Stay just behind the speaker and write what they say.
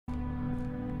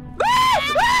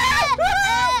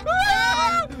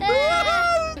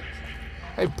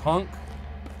Hey, punk.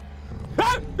 No!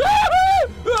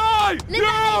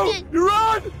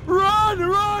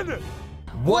 Run!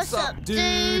 What's up,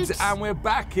 dudes? And we're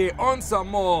back here on some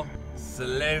more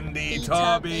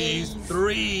Slendytubbies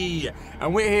 3.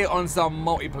 And we're here on some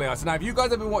multiplayer. So now, if you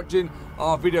guys have been watching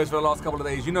our videos for the last couple of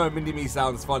days, you know Mindy Me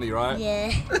sounds funny, right?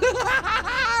 Yeah.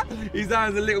 He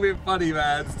sounds a little bit funny,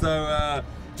 man. So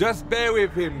just bear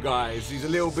with him, guys. He's a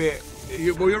little bit...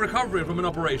 Well, you're recovering from an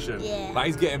operation. Yeah. But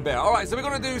he's getting better. All right, so we're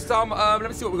going to do some... let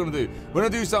me see what we're going to do. We're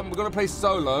going to do some... We're going to play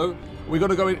solo. We're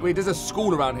going to go in... Wait, there's a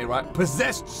school around here, right?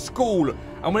 Possessed school.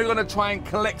 And we're going to try and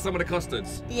collect some of the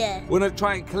custards. Yeah. We're going to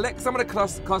try and collect some of the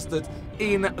custards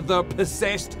in the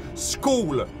possessed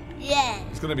school. Yeah.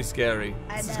 It's going to be scary.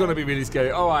 It's going to be really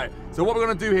scary. All right, so what we're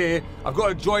going to do here, I've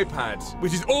got a joypad,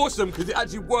 which is awesome because it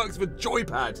actually works with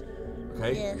joypad.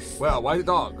 Okay? Yes. Well, why is it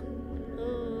dark?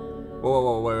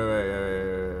 Whoa,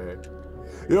 wait.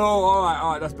 Yo, all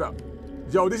right, that's better.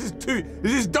 Yo, this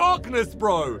is darkness,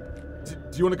 bro.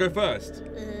 Do you want to go first?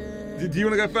 Do you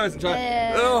want to go first and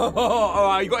try? Oh, all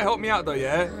right, you got to help me out though,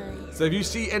 yeah? So if you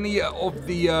see any of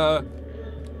the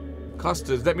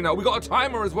custards, let me know. We got a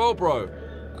timer as well, bro.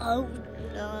 Oh,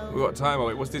 no. We got a timer.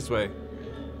 Wait, what's this way?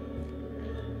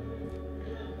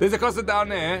 There's a custard down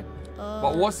there,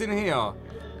 but what's in here? How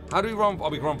do we run? Oh,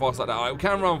 we can run fast like that. All right, we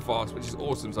can run fast, which is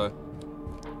awesome, so.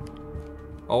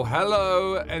 Oh,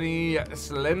 hello, any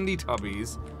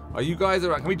Slendytubbies. Are you guys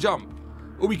around? Can we jump?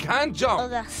 Oh, we can jump. Oh,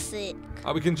 that's sick.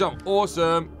 Oh, we can jump.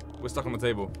 Awesome. We're stuck on the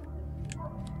table.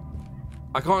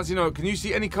 I can't see no... Can you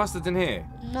see any custards in here?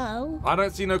 No. I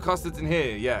don't see no custards in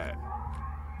here. Yeah.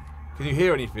 Can you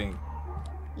hear anything?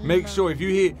 Make sure if you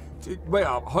hear... Wait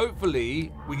up.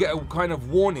 Hopefully, we get a kind of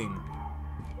warning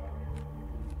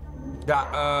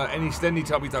that any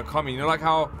Slendytubbies are coming. You know, like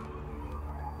how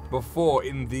before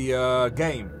in the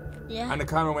game, Yeah. and the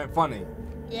camera went funny.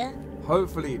 Yeah.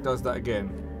 Hopefully it does that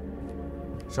again.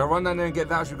 Shall I run down there and get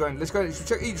that? Should we go in? Let's go. Should we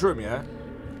check each room, yeah?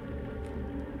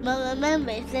 But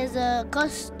remember, if there's a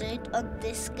custard on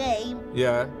this game,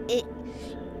 Yeah. it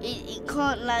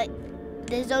can't, like,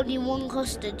 there's only one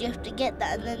custard. You have to get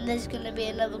that, and then there's gonna be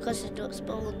another custard that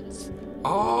spawns.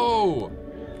 Oh.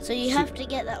 So you have to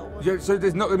get that one. Yeah. So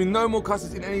there's not gonna be no more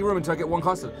custards in any room until I get one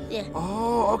custard. Yeah.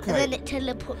 Oh, okay. And then it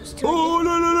teleports to Oh, it.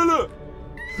 look.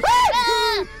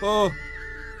 Oh.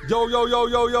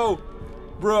 Yo.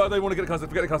 Bro, I don't want to get the custard.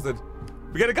 Forget the custard.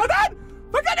 Forget the custard!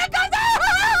 Forget the custard!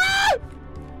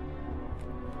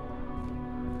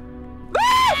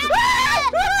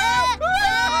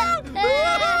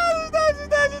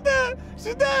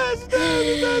 She's there.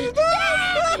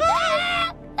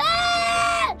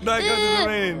 No, it goes in the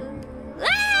rain.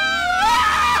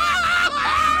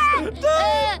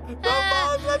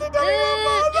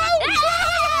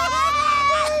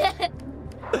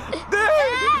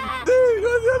 Dude,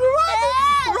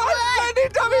 run,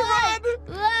 Slendytubby, run!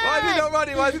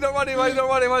 Why is he not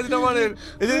running?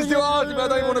 Is it still hard? I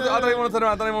don't even want to turn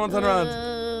around.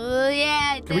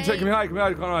 Yeah. Can we hide?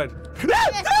 Can't hide.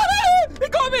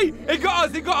 It got me! It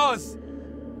got us!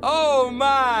 Oh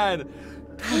man!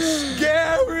 That's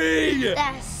scary!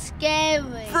 That's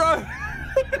scary. Bro!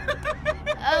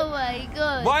 Oh my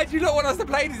god. Why do you not want us to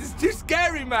play this? It's too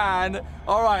scary, man!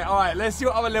 Alright, let's see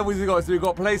what other levels we got. So we've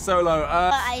got play solo.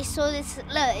 I saw this,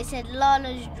 look, it said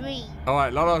Lala's Dream.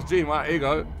 Alright, Lala's Dream, right, here you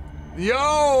go.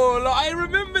 Yo, look, I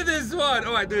remember this one!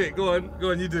 Alright, do it, go on,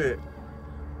 you do it.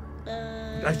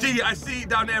 I see it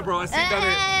down there, bro. I see it down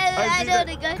there. I know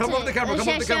to go Come to off the camera.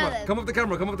 Come off the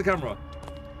camera.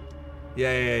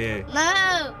 Yeah.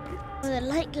 No! When the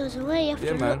light goes away, you have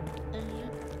to man. look.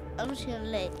 I'm just gonna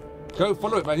let. Go,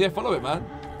 follow it, man. Yeah, follow it, man.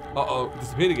 Uh-oh, it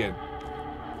disappeared again.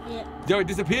 Yeah. Yo, it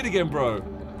disappeared again, bro.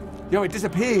 Yo, it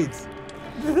disappeared.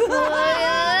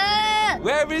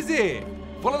 Where is it?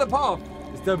 Follow the path.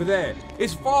 It's over there.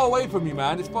 It's far away from you,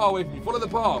 man. It's far away from you. Follow the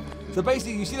path. So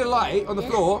basically, you see the light on the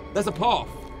floor, there's a path.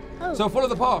 Oh. So follow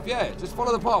the path, yeah. Just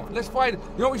follow the path. Let's find, you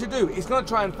know what we should do? It's gonna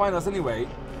try and find us anyway.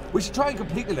 We should try and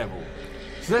complete the level.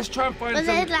 So let's try and find some...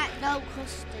 But there's like no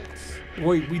custards.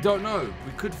 We don't know.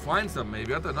 We could find some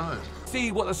maybe, I don't know.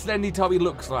 See what the Slendytubby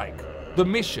looks like. The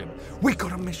mission. We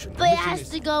got a mission. But it has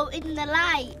to go in the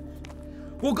light.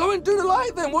 Well, go and do the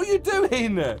light then. What are you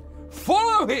doing?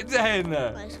 Follow it then.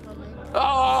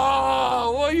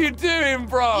 Oh, what are you doing,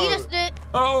 bro? You just do it.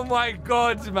 Oh my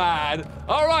God, man.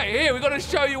 All right, here, we're gonna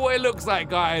show you what it looks like,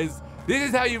 guys. This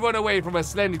is how you run away from a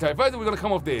Slendytubby. First of all, we're gonna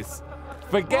come off this.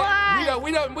 Forget,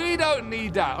 we don't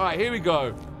need that. All right, here we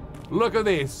go. Look at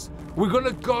this. We're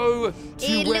gonna go to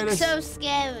it where looks so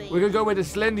scary. We're gonna go where the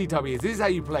Slendytubby is. This is how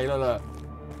you play, look.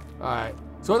 All right.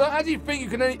 So I don't think you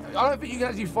can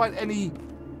actually find any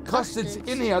custards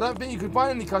in here. I don't think you can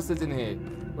find any custards in here.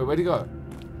 Wait, where'd he go?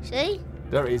 See?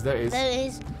 There it is, there it is. There it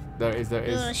is. There it is, there it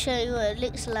I is. want to show you what it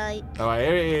looks like. Alright,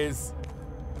 here it is.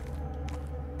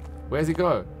 Where's he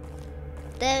go?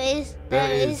 There it is.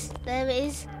 There it is. There it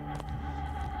is.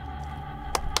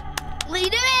 What are you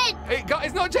doing?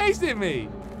 It's not chasing me.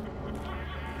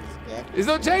 It's good. It's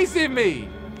not chasing me.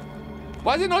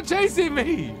 Why is it not chasing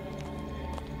me?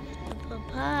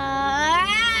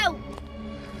 Ow!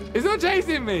 It's not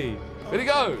chasing me. Where'd he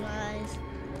go? Guys.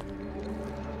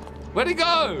 Where'd he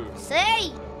go?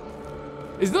 See?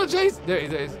 It's not chasing. There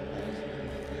it is.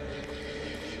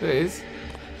 There it is.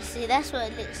 See, that's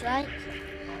what it looks like.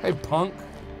 Hey, punk.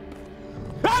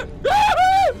 Hey!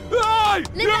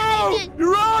 No!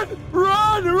 Run!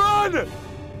 Run! Run!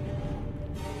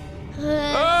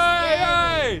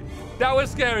 Hey! That was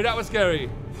scary. That was scary.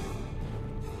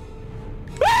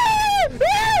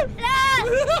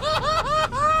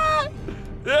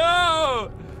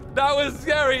 No! That was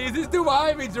scary. Is it still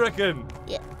behind me, do you reckon?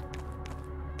 Yeah.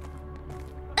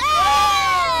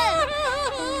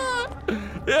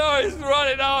 Yo, it's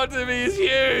running after me. It's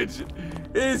huge.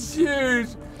 It's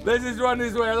huge. Let's just run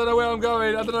this way. I don't know where I'm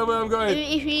going. I don't know where I'm going.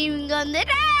 If you even go on the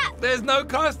dark. There's no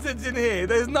custards in here.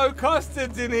 There's no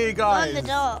custards in here, guys. On the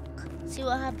dark. See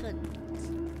what happens.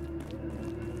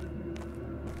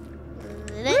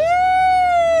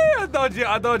 I dodge it.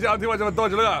 I dodge it. I'm too much of a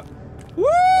dodger. Look at that. Woo!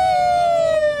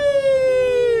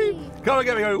 Come on,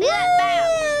 get me going. Look at that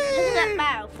mouth. Look at that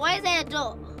mouth. Why is there a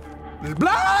door? There's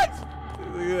blood.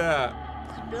 Look at that.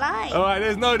 It's blind. All right,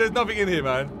 there's nothing in here,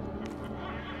 man.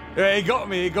 Yeah, it got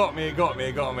me.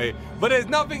 But there's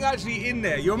nothing actually in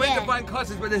there. You're meant to find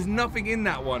custards, but there's nothing in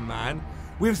that one, man.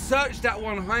 We've searched that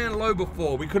one high and low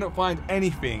before. We couldn't find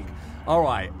anything. All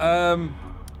right.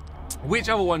 Which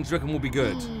other ones do you reckon will be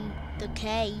good? The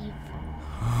cave.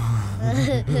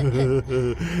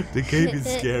 The cave is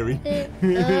scary.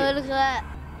 Oh, look at that.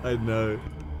 I know.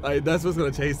 That's what's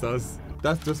gonna chase us.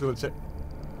 That's just gonna chase.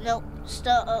 No,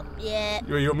 start up. Yeah.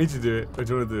 You want me to do it, or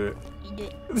do you want to do it? You do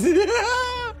it.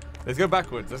 Let's go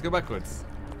backwards. Let's go backwards.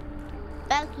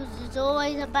 Backwards is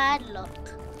always a bad luck.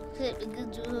 It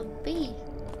begins with a B.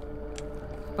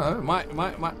 Oh, my.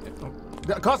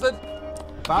 Custard.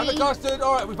 Found the custard.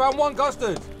 All right, we found one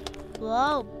custard.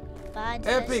 Whoa. Bad.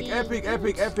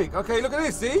 Epic. Okay, look at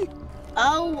this. See?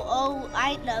 Oh,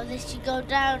 I know this. You go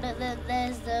down and then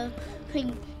there's the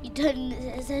thing. You turn.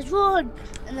 It says run,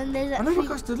 and then there's that. Another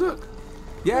custard. Look.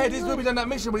 Yeah, this is where we done that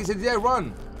mission, but he said, yeah,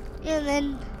 run. Yeah,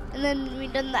 and then we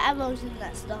done the arrows and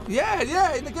that stuff. Yeah,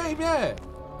 in the game, yeah.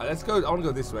 All right, let's go. I want to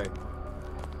go this way.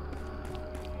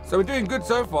 So we're doing good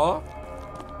so far.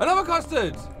 Another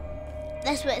custard.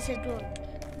 That's what it said run.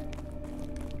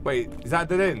 Wait, is that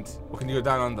dead end? Or can you go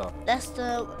down under? That's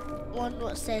the one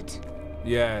what said.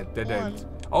 Yeah, dead end.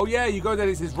 Oh yeah, you go there,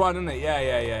 it says run, isn't it?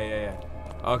 Yeah.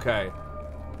 Okay.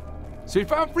 So we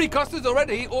found 3 custards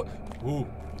already. Oh, ooh.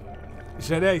 It's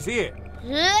right there, you see it?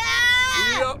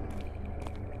 Yep.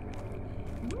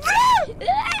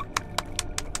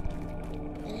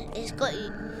 It's got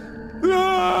you.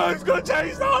 Ah, it's gonna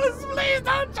chase us! Please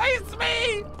don't chase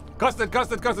me! Custard.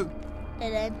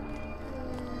 And then.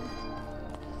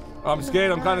 I'm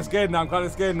scared. I'm kind of scared now.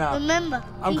 Remember,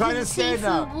 I'm kind of scared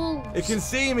now. Walls. It can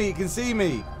see me.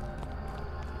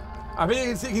 I think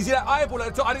you can see that eyeball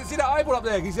at the top. I didn't see that eyeball up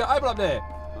there. Can you see that eyeball up there?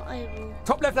 What eyeball?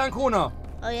 Top left-hand corner.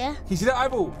 Oh yeah? Can you see that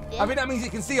eyeball? Yeah. I think that means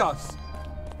it can see us.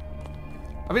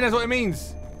 I think that's what it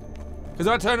means. Because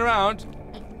if I turn around...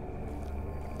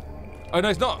 Oh, no,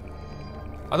 it's not.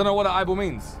 I don't know what that eyeball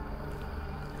means.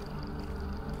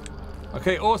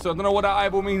 Okay, also, I don't know what that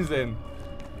eyeball means then.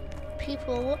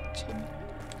 People are watching.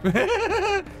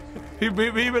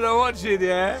 People are watching,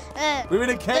 yeah? We're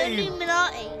in a cave. The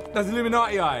Illuminati. That's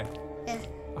Illuminati eye. Yeah.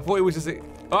 I thought it was just a...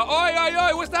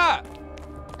 Oi, what's that?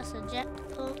 That's a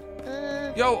jackpot.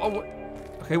 Yo,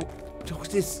 okay, what's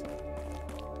this?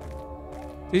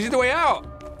 This is the way out.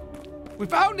 We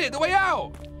found it, the way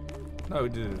out. No, we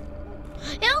didn't.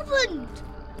 It opened.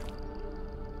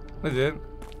 No, it didn't.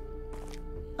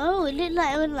 Oh, it looked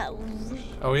like it went like...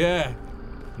 Oh, yeah.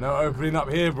 No opening up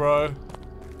here, bro.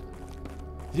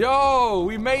 Yo,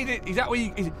 we made it. Is that where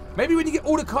you... Maybe when you get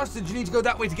all the custards, you need to go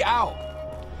that way to get out.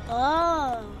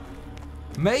 Oh.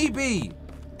 Maybe.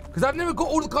 Because I've never got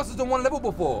all the custards on one level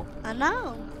before. I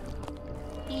know.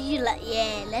 You like,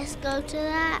 yeah, let's go to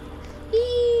that.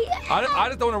 I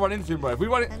just don't want to run into him, bro. If we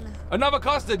run it... Another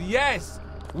custard, yes.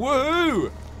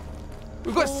 Woohoo.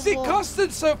 We've got 6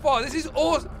 custards so far. This is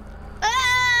awesome.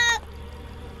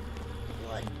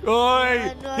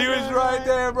 Oi, he was right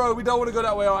there, bro. We don't want to go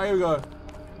that way. All right, here we go.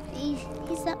 He's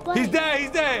that way. He's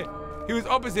there. He was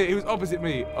opposite. He was opposite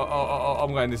me. Oh,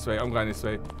 I'm going this way. I'm going this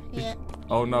way. Yeah.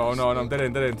 Oh no! Oh no! I'm dead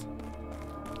end. Dead end.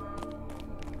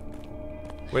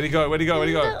 Where'd he go? Where'd he go? Where'd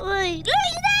he go? That way. Look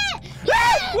there!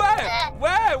 Where?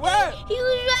 Where? Where? He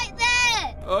was right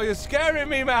there. Oh, you're scaring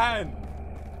me, man.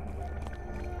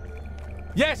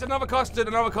 Yes, another custard.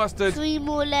 Another custard. 3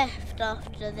 more left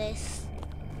after this.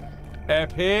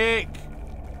 Epic.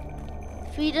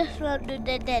 If we just run to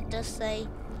the dead, just say,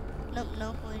 nope,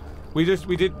 no point. We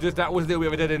did just that was a little bit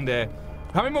of a dead end there.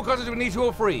 How many more custards do we need? 2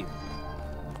 or 3?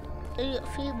 We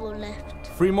got 3 more left.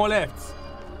 3 more left.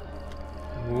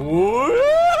 Whoa,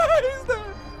 he's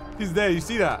there. He's there. You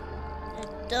see that? The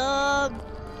dog.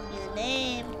 Your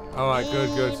name. All right, good.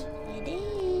 Your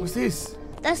name. What's this?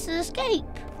 That's the escape.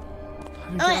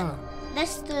 Oh, yeah.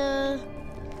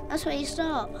 That's where you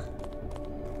start.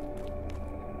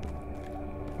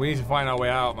 We need to find our way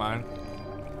out, man.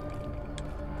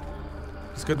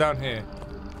 Let's go down here.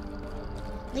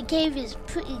 The cave is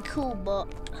pretty cool, but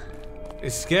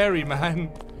It's scary,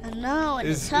 man. I know, and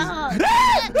it's hard.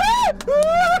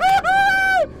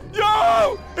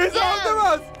 Yo! It's after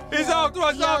us! It's after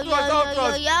us!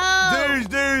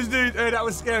 Dudes. Hey, that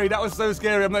was scary. That was so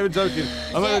scary. I'm not even joking.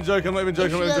 I'm not even joking. If you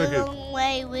go the wrong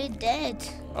way, we're dead.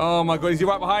 Oh my God, is he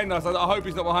right behind us? I hope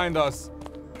he's not behind us.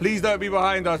 Please don't be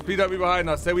behind us. Please don't be behind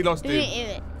us. Say we lost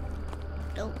him.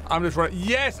 Nope. I'm just right.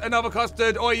 Yes, another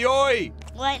custard. Oi, oi.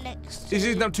 Right next. This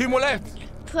is now 2 more left.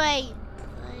 Pray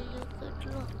your good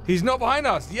luck. He's not behind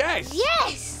us. Yes.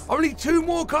 Yes. Only 2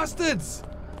 more custards.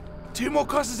 2 more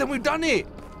custards and we've done it.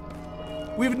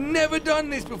 We've never done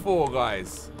this before,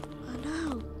 guys. I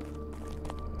know.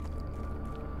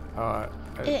 Alright.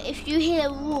 If you hear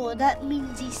a roar, that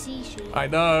means he sees you. I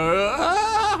know.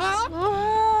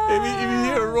 If you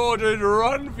hear a roar, just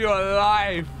run for your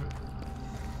life.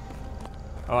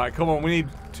 Alright, come on. We need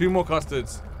 2 more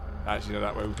custards. Actually, no,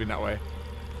 that way. We've been that way.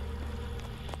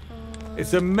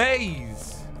 It's a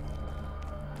maze.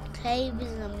 Cave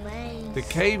is a maze. The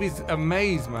cave is a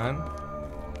maze, man.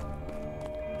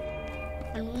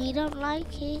 And we don't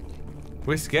like it.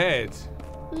 We're scared.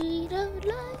 We don't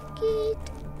like it.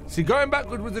 See, going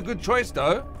backwards was a good choice,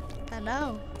 though. I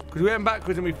know. Because we went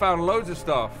backwards and we found loads of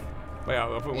stuff. Wait, I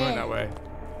thought we went that way.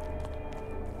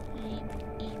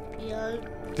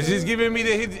 This is giving me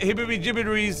the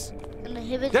hibbity-jibberies.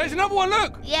 There's another one,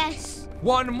 look! Yes.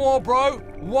 1 more, bro.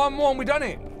 1 more and we done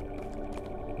it.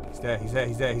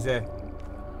 He's there.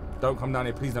 Don't come down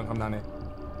here. Please don't come down here.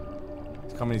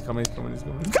 He's coming.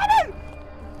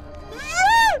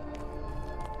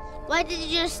 Why did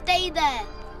you just stay there?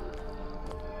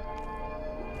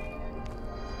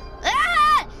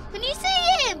 Ah! Can you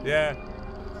see him? Yeah.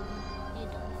 You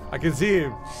don't. I can see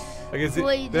him. What are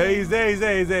you There, doing? he's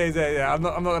there. Yeah, I'm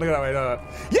not gonna go that way. No.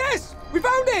 Yes! We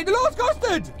found it! The last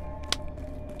custard!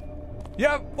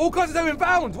 Yeah, all custards have been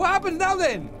found. What happens now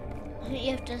then? I think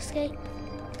you have to escape.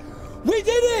 We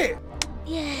did it!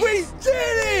 Yes. We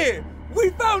did it! We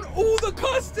found all the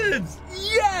custards!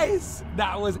 Yes!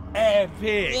 That was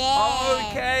epic! Yeah.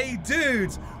 Okay,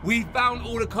 dudes, we found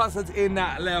all the custards in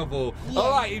that level. Yeah.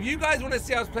 Alright, if you guys want to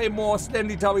see us play more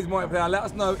Slendytubbies multiplayer, let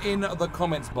us know in the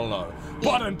comments below.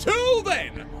 Yeah. But until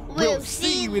then, we'll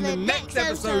see you in the next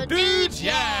episode, dudes!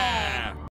 Yeah!